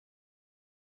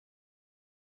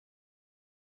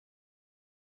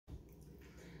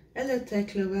Hello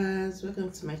tech lovers,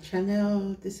 welcome to my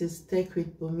channel. This is Tech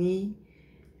with Bunmi.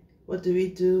 What do?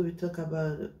 We talk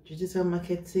about digital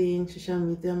marketing, social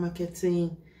media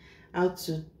marketing, how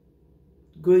to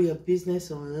grow your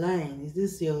business online. Is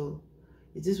this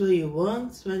what you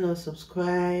want? Why not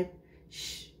subscribe?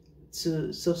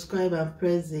 To subscribe and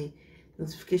press the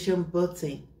notification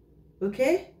button.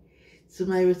 Okay? To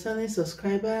my returning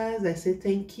subscribers, I say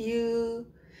thank you.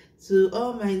 To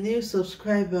all my new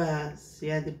subscribers,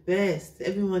 you are the best.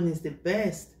 Everyone is the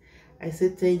best. I say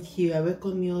thank you. I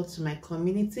welcome you all to my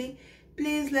community.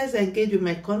 Please, let's engage with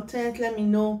my content. Let me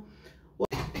know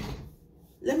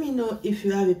if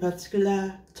you have a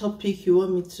particular topic you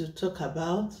want me to talk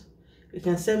about. You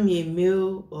can send me a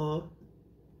mail or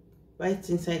write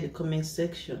inside the comment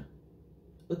section.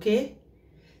 Okay?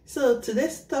 So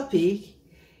today's topic,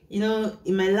 in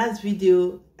my last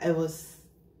video,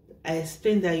 I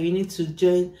explained that you need to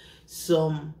join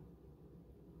some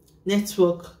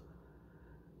influential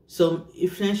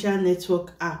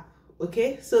network app.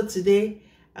 Okay, so today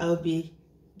I'll be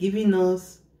giving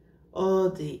us all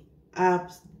the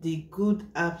apps, the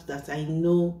good apps that I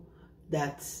know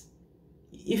that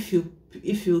if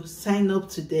you sign up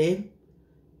to them,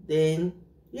 then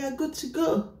you are good to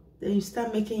go. Then you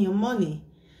start making your money.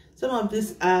 Some of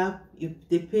this app,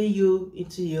 they pay you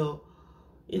into your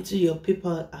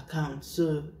PayPal account.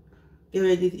 So get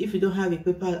ready. If you don't have a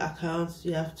PayPal account,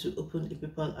 you have to open a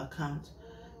PayPal account.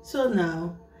 So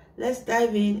now let's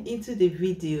dive into the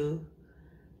video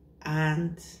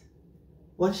and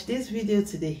watch this video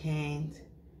to the end.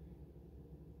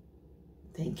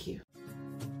 Thank you.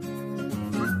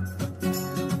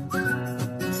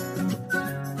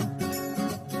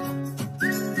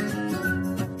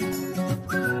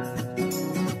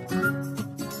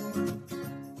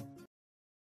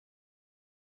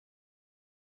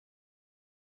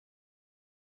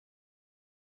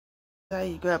 How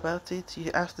you go about it,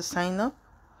 you have to sign up.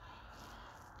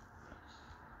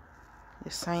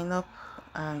 You sign up,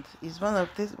 and it's one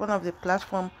of the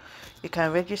platform you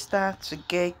can register to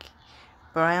get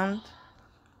brand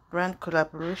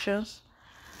collaborations,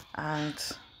 and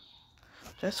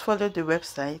just follow the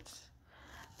website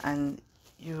and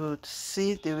you would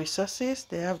see the resources.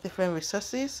 They have different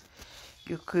resources.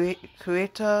 You create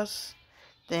creators.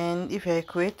 Then if you're a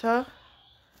creator,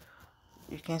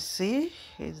 you can see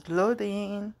it's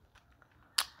loading.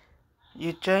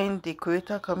 You join the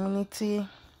creator community,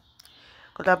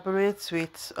 collaborate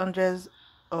with hundreds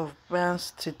of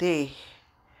brands today.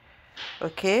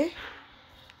 Okay,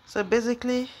 so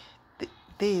basically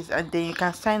this, and then you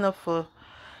can sign up for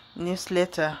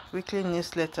newsletter, weekly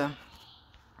newsletter,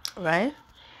 right?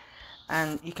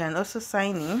 And you can also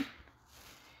sign in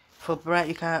for brand.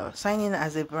 You can sign in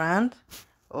as a brand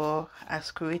or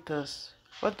as creators.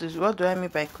 What do I mean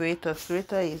by creators?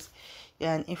 Creator is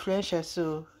you're an influencer,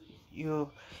 so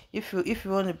if you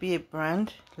want to be a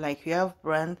brand, like you have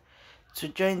brand, to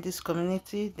join this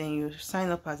community, then you sign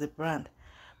up as a brand.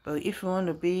 But if you want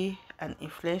to be an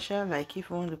influencer, like if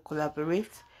you want to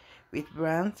collaborate with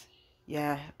brands,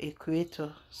 you're a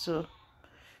creator. So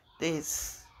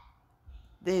this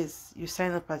you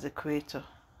sign up as a creator.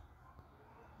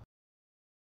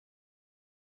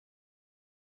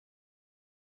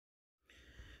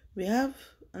 We have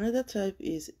another type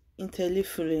is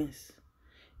Intellifluence.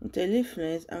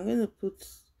 Intellifluence, I'm going to put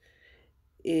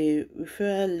a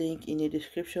referral link in the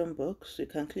description box. You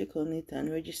can click on it and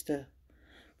register.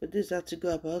 But this is how to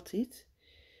go about it.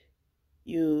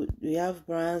 We have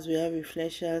brands, we have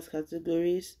influencers,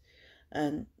 categories,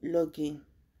 and login,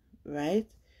 right?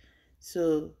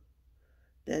 So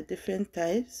there are different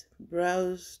types.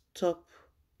 Browse top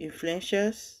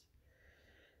influencers.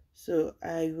 So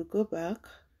I will go back.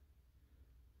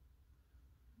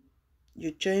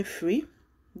 You join free.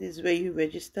 This is where you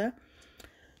register.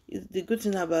 The good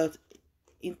thing about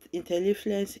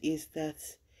Intellifluence is that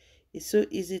it's so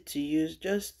easy to use.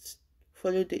 Just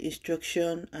follow the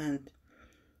instruction and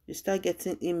you start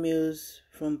getting emails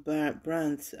from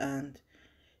brands, and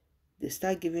they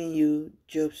start giving you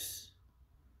jobs.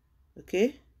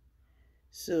 Okay,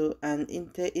 so and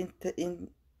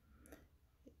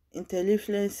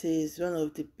Intellifluence is one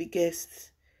of the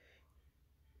biggest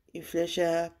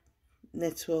influential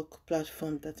network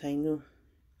platform that I know.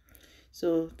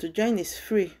 So to join is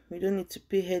free. You don't need to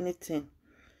pay anything.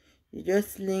 You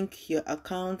just link your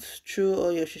account through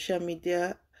all your social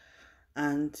media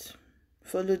and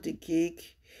follow the gig,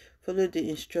 follow the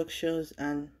instructions,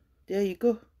 and there you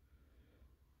go.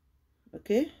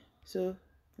 Okay, so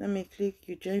let me click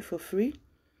you join for free.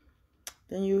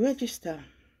 Then you register,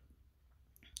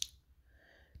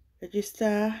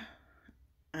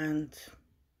 and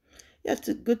You're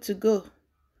good to go.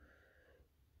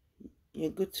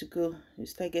 You're good to go. You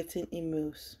start getting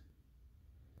emails.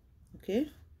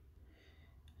 Okay,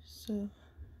 so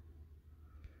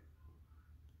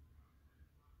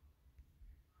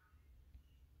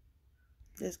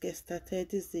let's get started.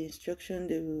 This is the instruction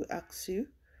they will ask you.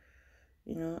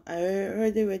 You know, I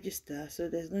already registered, so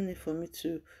there's no need for me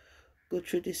to go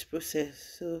through this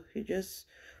process. So you just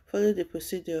follow the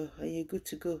procedure and you're good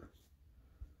to go.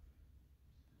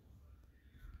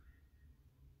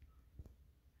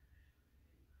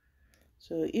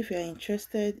 So if you're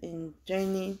interested in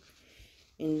joining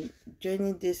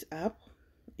this app,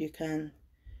 you can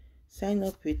sign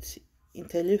up with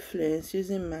Intellifluence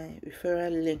using my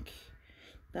referral link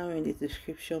down in the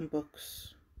description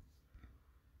box.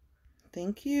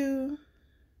 Thank you.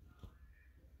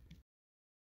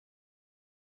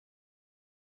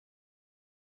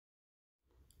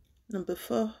 Number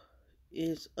 4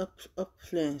 is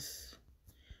Upfluence,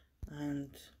 and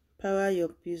power your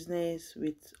business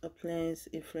with Upfluence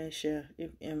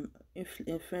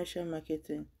influential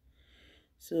marketing.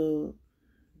 So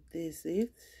this is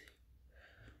it.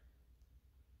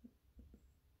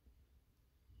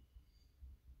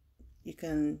 You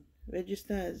can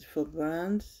register as for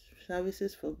brands,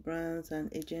 services for brands and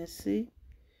agency.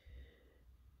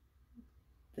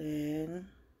 Then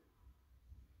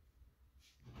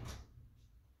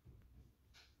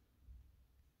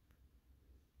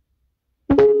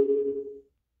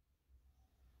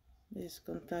please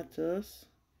contact us.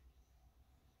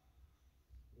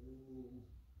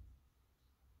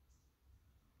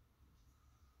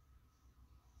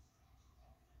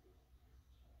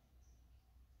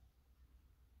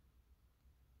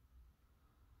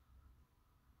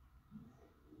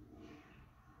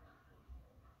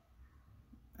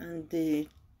 And they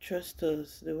trust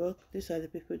us. These are the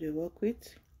people they work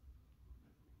with.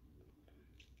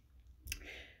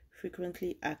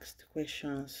 Frequently asked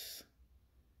questions.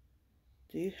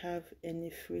 Do you have any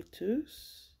free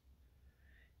tools?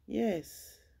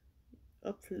 Yes.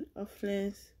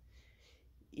 Upfluence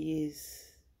is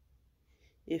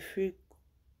a free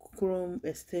Chrome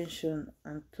extension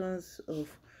and tons of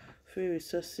free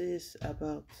resources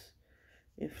about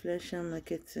influential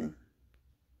marketing.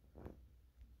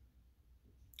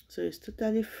 So it's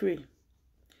totally free.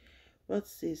 What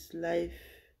is live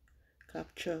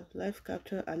capture? Live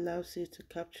capture allows you to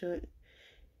capture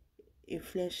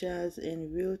influencers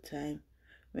in real time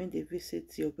when they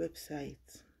visit your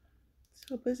website.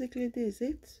 So basically this is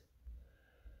it.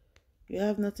 You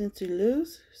have nothing to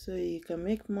lose, so you can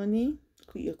make money,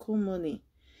 your cool money.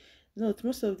 Note,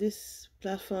 most of this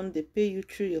platform, they pay you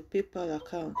through your PayPal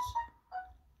account.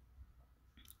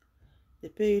 They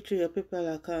pay you through your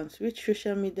PayPal account. Which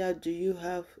social media do you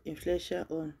have influencer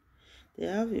on? They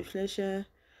have influencer.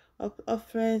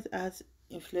 Upfluence has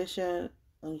influencer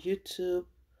on YouTube,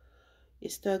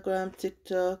 Instagram,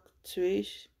 TikTok,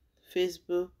 Twitch,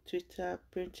 Facebook, Twitter,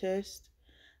 Pinterest,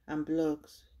 and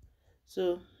blogs.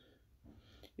 So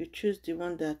you choose the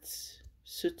one that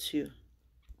suits you.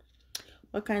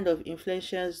 What kind of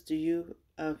influencers do you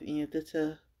have in your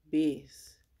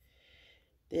database?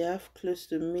 They have close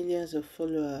to millions of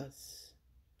followers.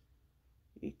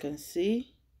 You can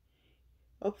see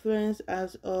Upfluence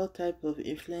has all type of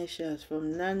influencers,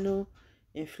 from nano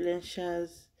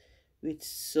influencers with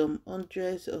some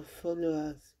hundreds of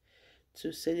followers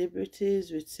to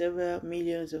celebrities with several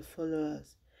millions of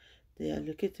followers. They are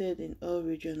located in all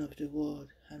regions of the world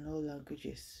and all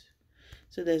languages.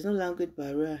 So there's no language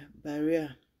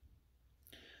barrier.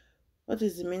 What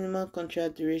is the minimum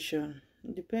contract duration?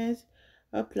 It depends.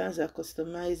 Our plans are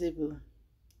customizable.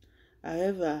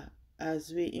 However,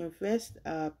 as we invest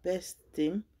our best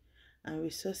team and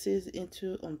resources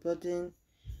into onboarding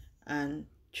and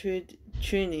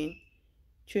training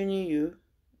you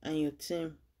and your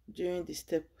team during the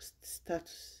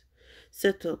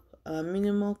setup, our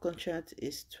minimum contract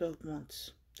is 12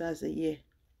 months. That's a year.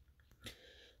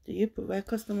 Do you provide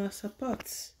customer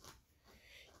support?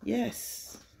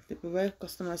 Yes, they provide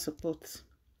customer support.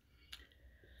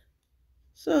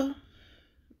 So,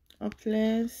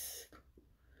 Upfluence,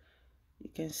 you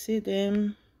can see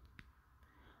them,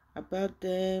 about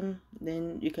them,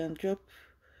 then you can drop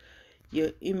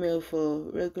your email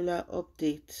for regular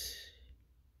updates.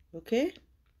 Okay,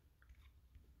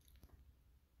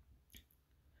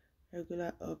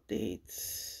 regular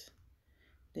updates.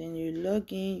 Then you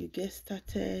log in, you get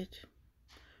started.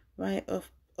 Right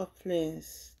off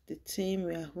Upfluence, the team,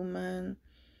 we are human,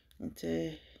 and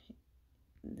there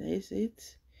is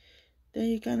it. Then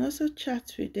you can also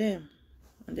chat with them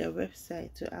on their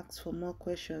website to ask for more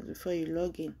questions before you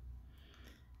log in.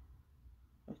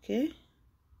 Okay,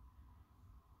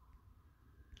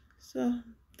 So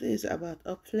this is about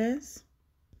Upfluence.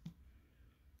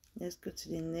 Let's go to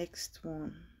the next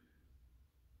one.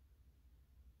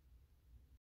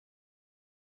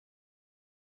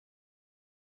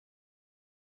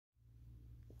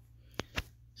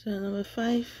 So number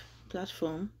 5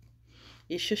 platform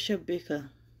is Socialbakers.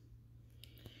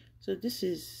 So this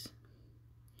is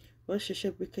what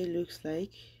Socialbakers looks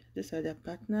like. These are their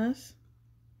partners,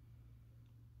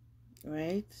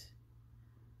 right?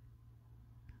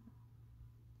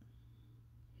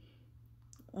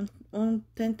 On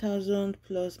 10,000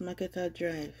 plus marketer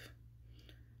drive.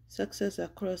 Success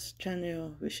across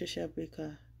channel with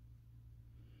Socialbakers.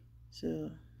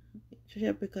 So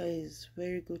Socialbakers is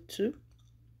very good too.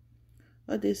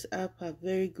 All these apps are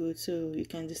very good, so you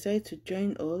can decide to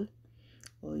join all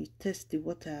or you test the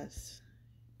waters.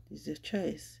 It's your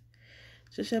choice.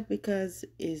 Socialbakers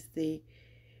is the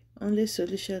only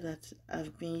solution that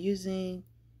I've been using.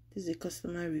 This is a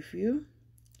customer review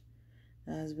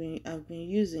that I've been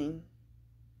using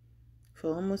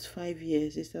for almost 5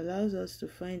 years. It allows us to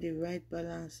find the right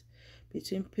balance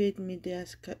between paid media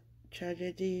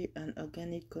strategy and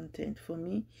organic content. For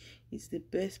me, it's the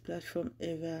best platform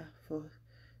ever for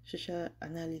social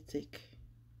analytics.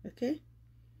 Okay,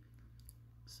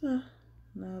 so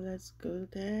now let's go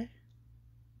there.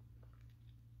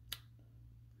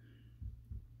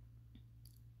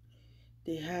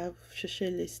 They have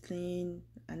social listening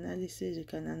analysis. You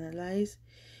can analyze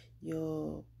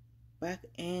your back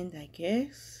end, I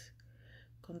guess.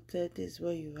 Content is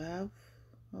what you have.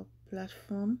 Or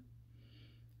platform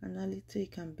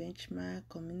analytics and benchmark,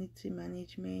 community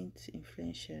management,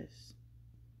 influencers.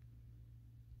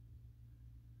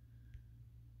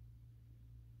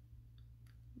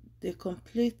 The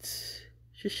complete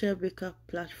Socialbakers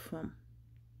platform.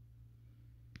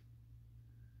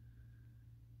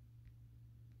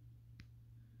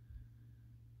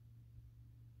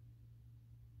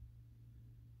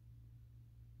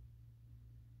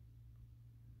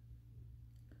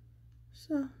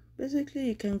 So basically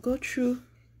you can go through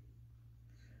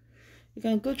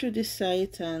this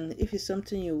site, and if it's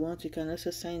something you want, you can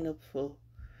also sign up for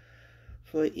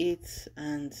it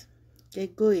and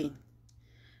get going.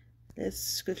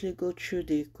 Let's quickly go through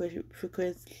the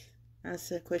frequent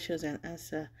answer questions and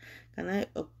answer. Can I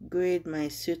upgrade my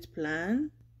suite plan?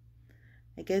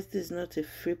 I guess this is not a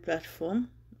free platform.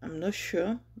 I'm not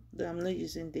sure, though I'm not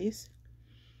using this.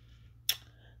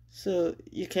 So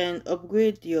you can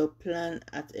upgrade your plan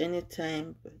at any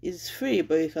time. It's free,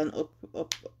 but you can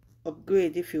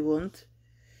upgrade if you want.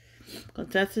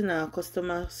 Contacting our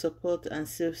customer support and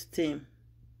sales team.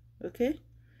 Okay,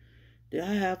 do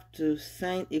I have to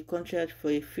sign a contract for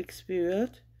a fixed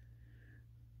period?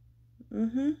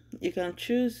 You can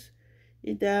choose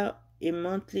either a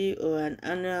monthly or an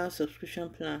annual subscription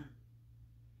plan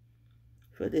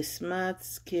for the smart,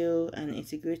 scale, and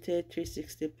integrated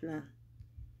 360 plan.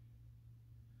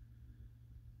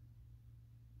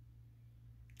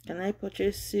 Can I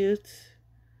purchase suits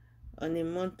on a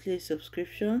monthly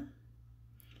subscription?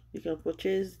 You can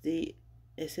purchase the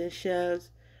essentials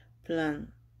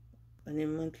plan on a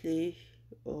monthly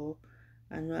or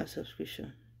annual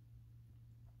subscription.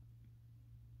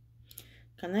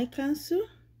 Can I cancel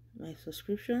my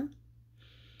subscription?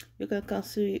 You can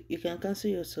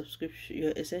cancel your subscription,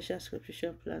 your essential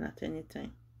subscription plan at any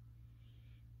time.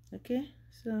 Okay,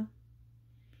 so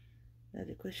that's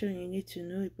the question you need to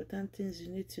know, important things you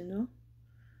need to know.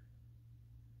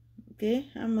 Okay,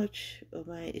 how much of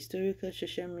my historical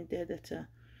social media data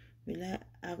will I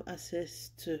have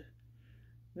access to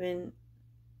when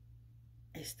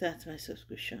I start my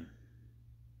subscription?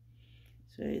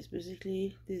 So it's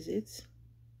basically this is it.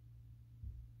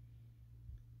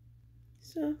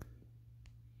 So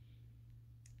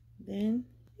then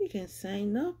you can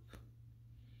sign up.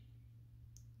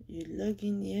 You log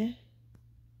in here.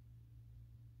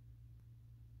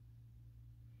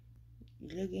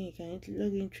 You can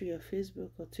log in through your Facebook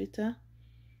or Twitter,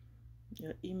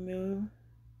 your email.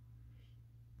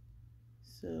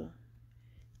 So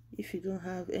if you don't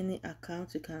have any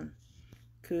account, you can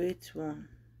create one.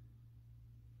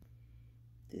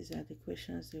 These are the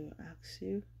questions they will ask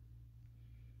you,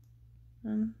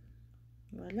 and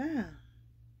voila,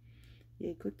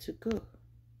 you're good to go.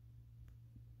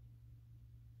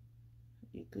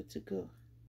 You're good to go.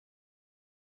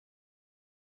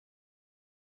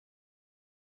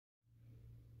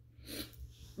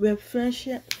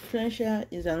 Webfluential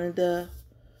is another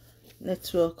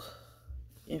network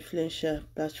influential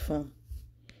platform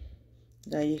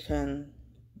that you can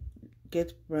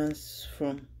get brands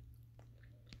from.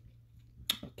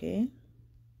 Okay,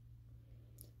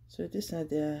 so these are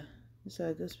their These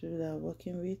are those people that I'm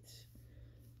working with.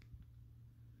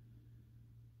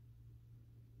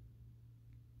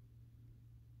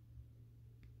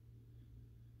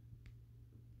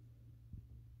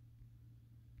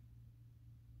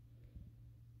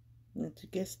 Now to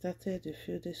get started, you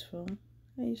fill this form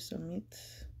and you submit.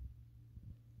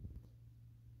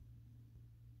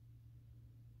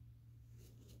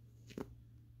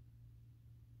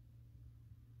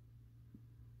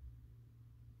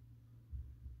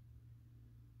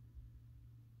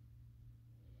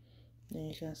 Then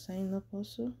you can sign up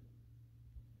also.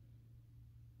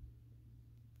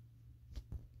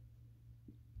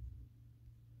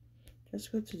 Just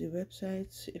go to the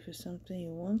website. If it's something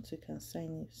you want, you can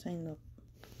sign up.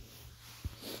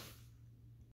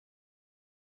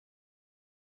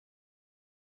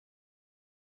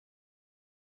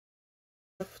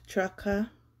 Traackr.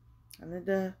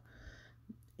 Another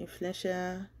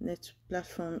influential net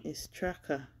platform is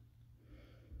Traackr.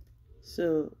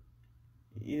 So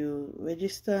you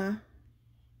register.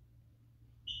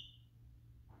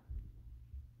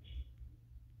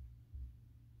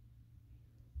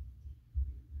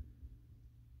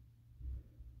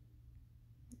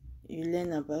 You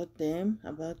learn about them,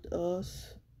 about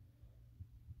us.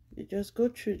 You just go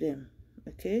through them,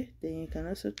 okay? Then you can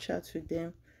also chat with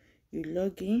them. You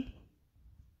log in.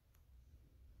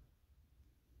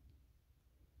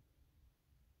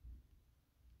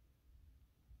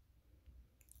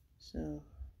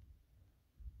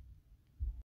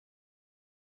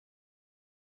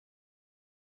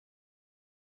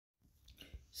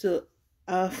 So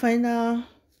our final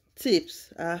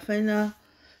tips, our final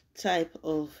type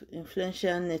of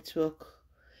influential network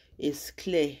is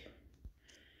Klear.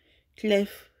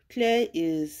 Klear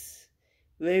is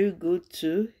very good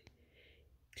too.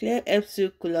 Klear helps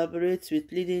you collaborate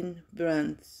with leading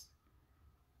brands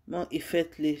more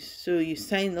effectively. So you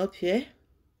sign up here.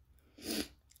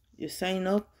 You sign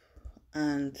up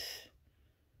and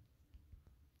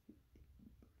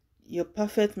your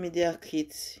perfect media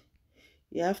kit.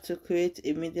 You have to create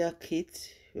a media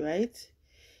kit, right?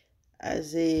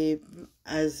 As an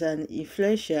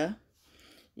influencer,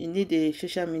 you need a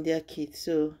social media kit.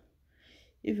 So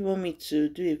if you want me to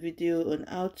do a video on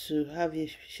how to have a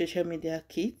social media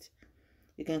kit,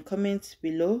 you can comment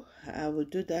below. I will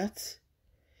do that.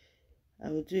 I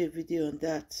will do a video on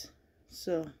that.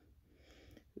 So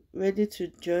ready to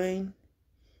join,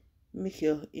 make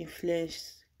your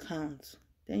influence count.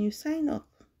 Then you sign up.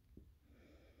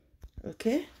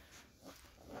 Okay,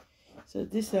 so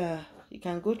these are, you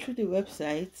can go through the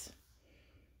website,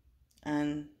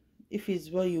 and if it's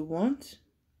what you want,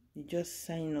 you just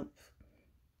sign up.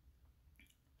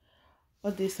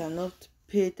 All these are not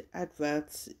paid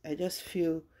adverts. I just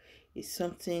feel it's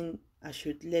something I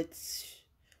should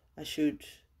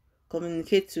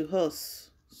communicate to us.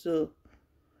 So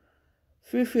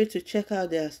feel free to check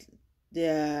out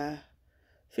their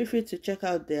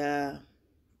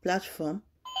platform,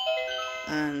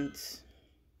 and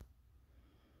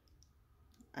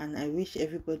I wish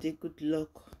everybody good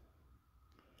luck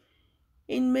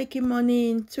in making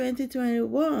money in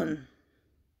 2021.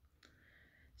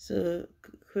 So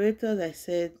creators, I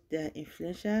said they are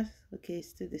influencers. Okay,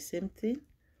 still the same thing.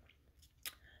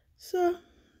 So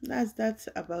that's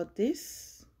about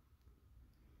this.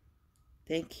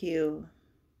 Thank you.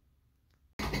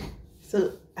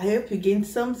 So I hope you gained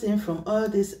something from all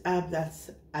these apps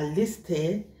that are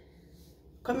listed.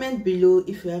 Comment below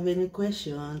if you have any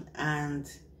question, and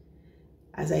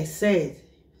as I said,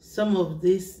 some of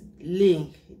this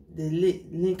link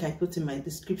I put in my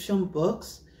description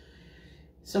box,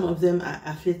 some of them are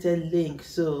affiliated links,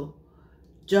 so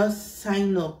just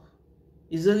sign up.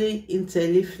 It's only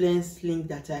Intellifluence link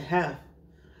that I have.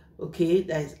 Okay,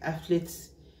 that is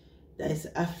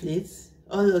affiliates.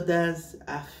 All others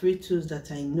are free tools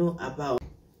that I know about.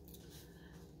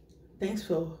 Thanks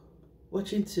for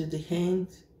watching to the end,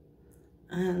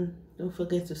 and don't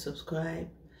forget to subscribe.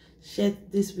 Share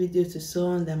this video to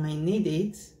someone that might need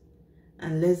it,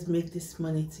 and let's make this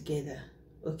money together.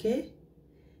 Okay,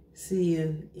 see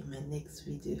you in my next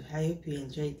video. I hope you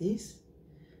enjoyed this.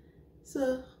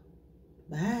 So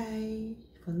bye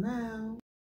for now.